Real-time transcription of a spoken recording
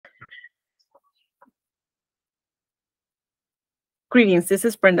Greetings, this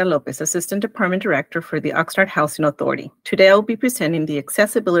is Brenda Lopez, Assistant Department Director for the Oxnard Housing Authority. Today I'll be presenting the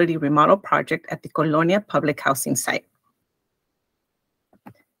Accessibility Remodel project at the Colonia public housing site.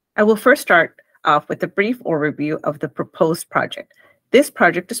 I will first start off with a brief overview of the proposed project. This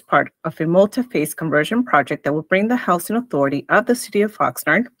project is part of a multi-phase conversion project that will bring the Housing Authority of the City of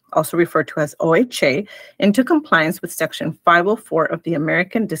Oxnard, also referred to as OHA, into compliance with Section 504 of the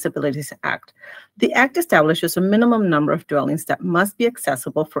American Disabilities Act. The Act establishes a minimum number of dwellings that must be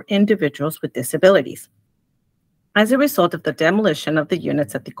accessible for individuals with disabilities. As a result of the demolition of the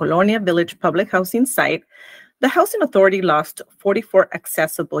units at the Colonia Village public housing site, the Housing Authority lost 44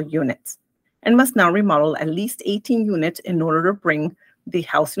 accessible units and must now remodel at least 18 units in order to bring the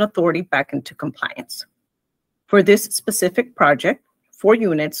Housing Authority back into compliance. For this specific project, 4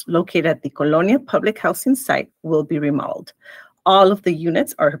 units located at the Colonia public housing site will be remodeled. All of the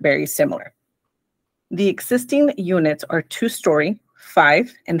units are very similar. The existing units are 2-story,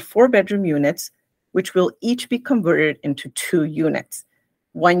 5- and 4-bedroom units, which will each be converted into 2 units.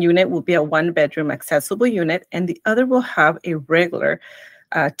 One unit will be a 1-bedroom accessible unit, and the other will have a regular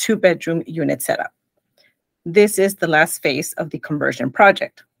 2-bedroom unit setup. This is the last phase of the conversion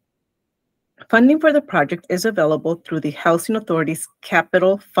project. Funding for the project is available through the Housing Authority's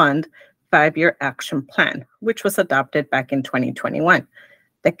Capital Fund 5-year Action Plan, which was adopted back in 2021.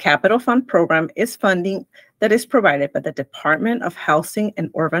 The Capital Fund program is funding that is provided by the Department of Housing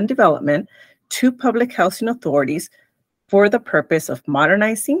and Urban Development to public housing authorities for the purpose of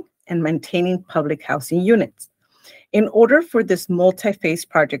modernizing and maintaining public housing units. In order for this multi-phase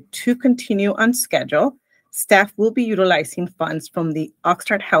project to continue on schedule, staff will be utilizing funds from the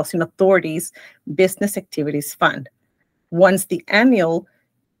Oxnard Housing Authority's Business Activities Fund. Once the annual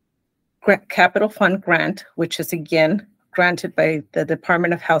Capital Fund grant, which is again granted by the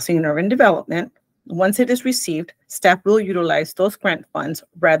Department of Housing and Urban Development, once it is received, staff will utilize those grant funds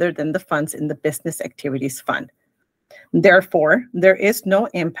rather than the funds in the Business Activities Fund. Therefore, there is no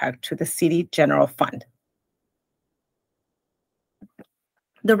impact to the City General Fund.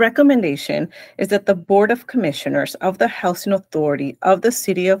 The recommendation is that the Board of Commissioners of the Housing Authority of the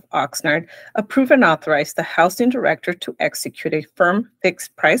City of Oxnard approve and authorize the Housing Director to execute a firm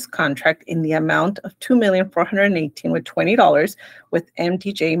fixed price contract in the amount of $2,418.20 with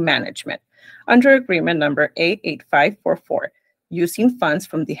MDJ Management under agreement number A8544, using funds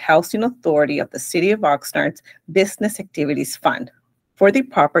from the Housing Authority of the City of Oxnard's Business Activities Fund for the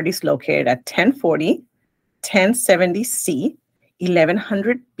properties located at 1040, 1070C,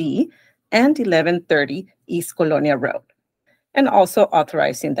 1100B, and 1130 East Colonia Road, and also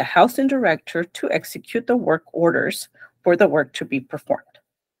authorizing the Housing Director to execute the work orders for the work to be performed.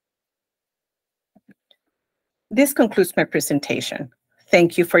 This concludes my presentation.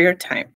 Thank you for your time.